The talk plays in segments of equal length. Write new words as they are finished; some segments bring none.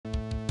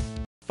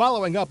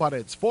Following up on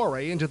its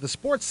foray into the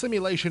sports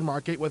simulation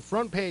market with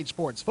Front Page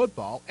Sports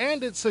Football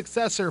and its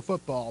successor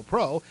Football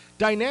Pro,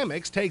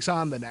 Dynamics takes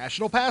on the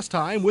national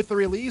pastime with the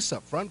release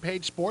of Front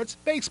Page Sports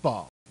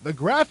Baseball. The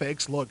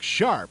graphics look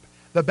sharp.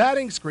 The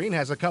batting screen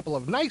has a couple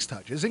of nice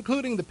touches,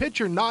 including the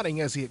pitcher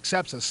nodding as he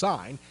accepts a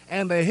sign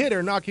and the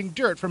hitter knocking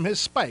dirt from his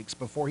spikes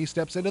before he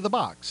steps into the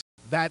box.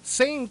 That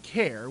same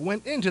care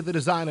went into the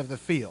design of the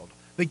field.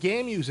 The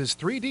game uses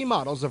 3D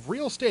models of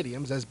real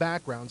stadiums as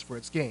backgrounds for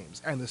its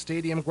games, and the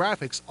stadium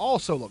graphics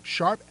also look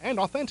sharp and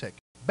authentic.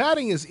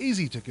 Batting is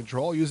easy to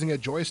control using a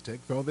joystick,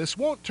 though this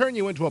won't turn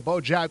you into a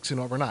Bo Jackson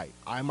overnight.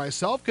 I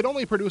myself could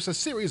only produce a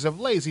series of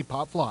lazy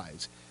pop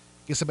flies.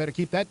 Guess I better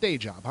keep that day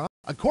job, huh?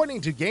 According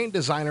to game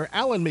designer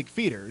Alan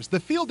McFeeters, the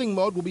fielding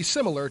mode will be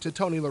similar to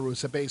Tony La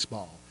Russa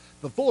Baseball.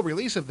 The full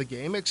release of the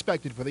game,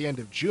 expected for the end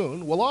of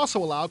June, will also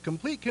allow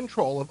complete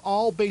control of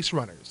all base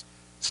runners.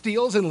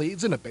 Steals and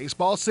leads in a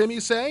baseball sim, you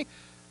say?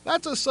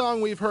 That's a song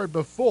we've heard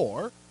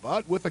before,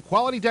 but with the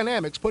quality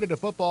dynamics put into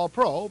Football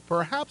Pro,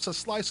 perhaps a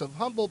slice of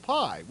humble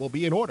pie will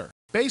be in order.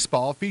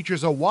 Baseball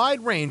features a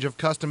wide range of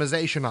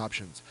customization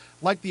options.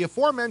 Like the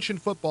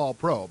aforementioned Football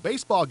Pro,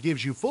 baseball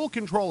gives you full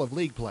control of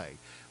league play.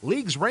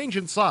 Leagues range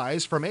in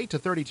size from 8 to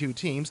 32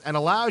 teams and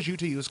allows you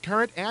to use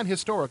current and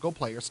historical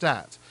player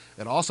stats.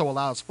 It also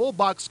allows full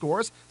box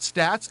scores,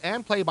 stats,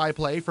 and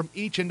play-by-play from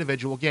each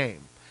individual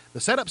game. The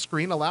setup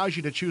screen allows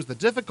you to choose the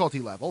difficulty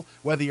level,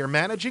 whether you're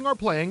managing or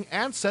playing,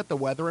 and set the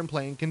weather and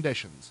playing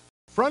conditions.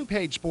 Front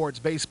Page Sports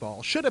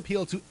Baseball should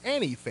appeal to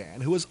any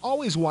fan who has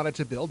always wanted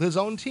to build his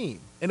own team.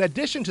 In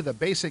addition to the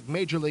basic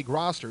Major League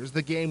rosters,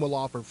 the game will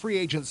offer free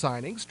agent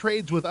signings,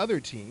 trades with other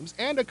teams,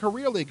 and a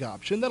career league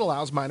option that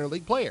allows minor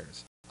league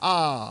players.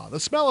 Ah, the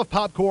smell of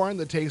popcorn,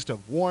 the taste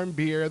of warm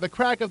beer, the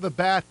crack of the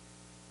bat,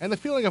 and the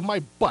feeling of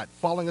my butt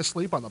falling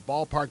asleep on the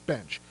ballpark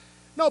bench.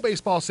 No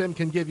baseball sim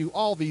can give you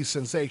all these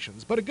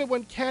sensations, but a good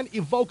one can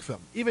evoke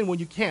them, even when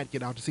you can't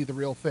get out to see the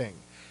real thing.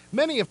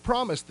 Many have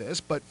promised this,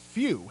 but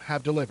few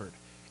have delivered.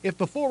 If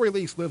the full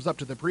release lives up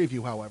to the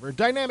preview, however,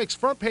 Dynamics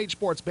Front Page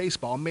Sports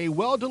Baseball may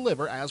well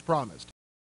deliver as promised.